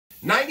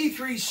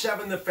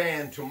93-7 the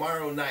Fan.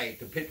 Tomorrow night,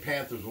 the Pitt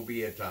Panthers will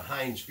be at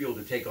Heinz Field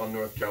to take on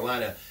North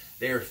Carolina.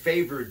 They are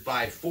favored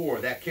by 4.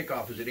 That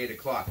kickoff is at 8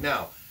 o'clock.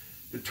 Now,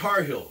 the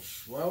Tar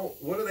Heels, well,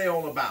 what are they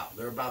all about?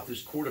 They're about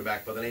this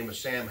quarterback by the name of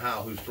Sam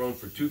Howell, who's thrown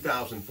for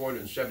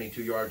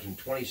 2,472 yards and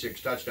 26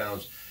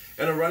 touchdowns,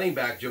 and a running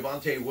back,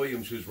 Javonte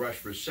Williams, who's rushed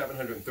for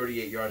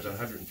 738 yards on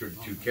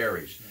 132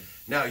 carries.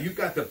 Now, you've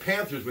got the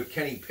Panthers with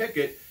Kenny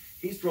Pickett.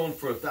 He's thrown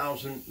for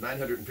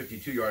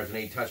 1,952 yards and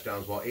 8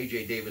 touchdowns, while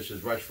A.J. Davis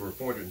has rushed for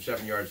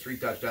 407 yards, 3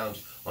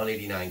 touchdowns on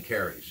 89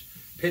 carries.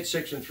 Pitt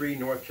 6-3,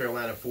 North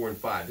Carolina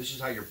 4-5. This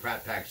is how your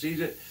Pratte Pack sees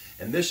it,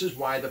 and this is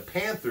why the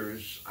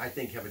Panthers, I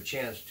think, have a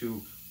chance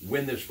to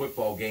win this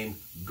football game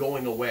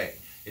going away.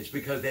 It's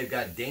because they've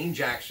got Dane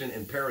Jackson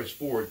and Paris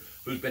Ford,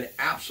 who's been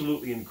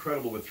absolutely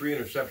incredible with 3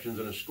 interceptions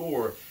and a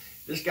score.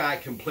 This guy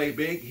can play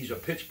big. He's a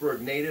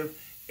Pittsburgh native,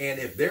 and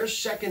if their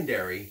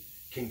secondary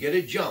can get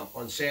a jump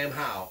on Sam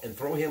Howell and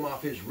throw him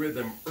off his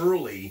rhythm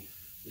early,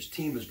 this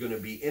team is going to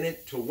be in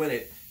it to win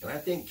it. And I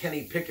think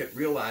Kenny Pickett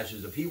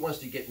realizes if he wants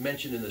to get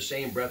mentioned in the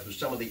same breath with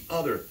some of the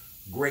other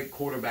great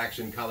quarterbacks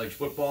in college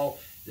football,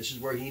 this is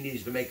where he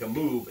needs to make a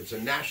move. It's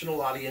a national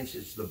audience.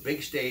 It's the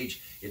big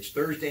stage. It's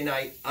Thursday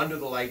night under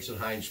the lights at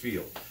Heinz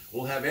Field.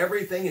 We'll have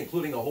everything,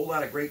 including a whole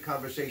lot of great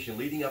conversation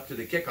leading up to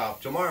the kickoff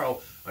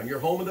tomorrow on your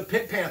home of the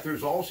Pitt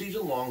Panthers all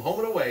season long, home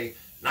and away,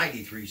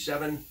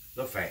 93-7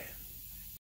 The Fan.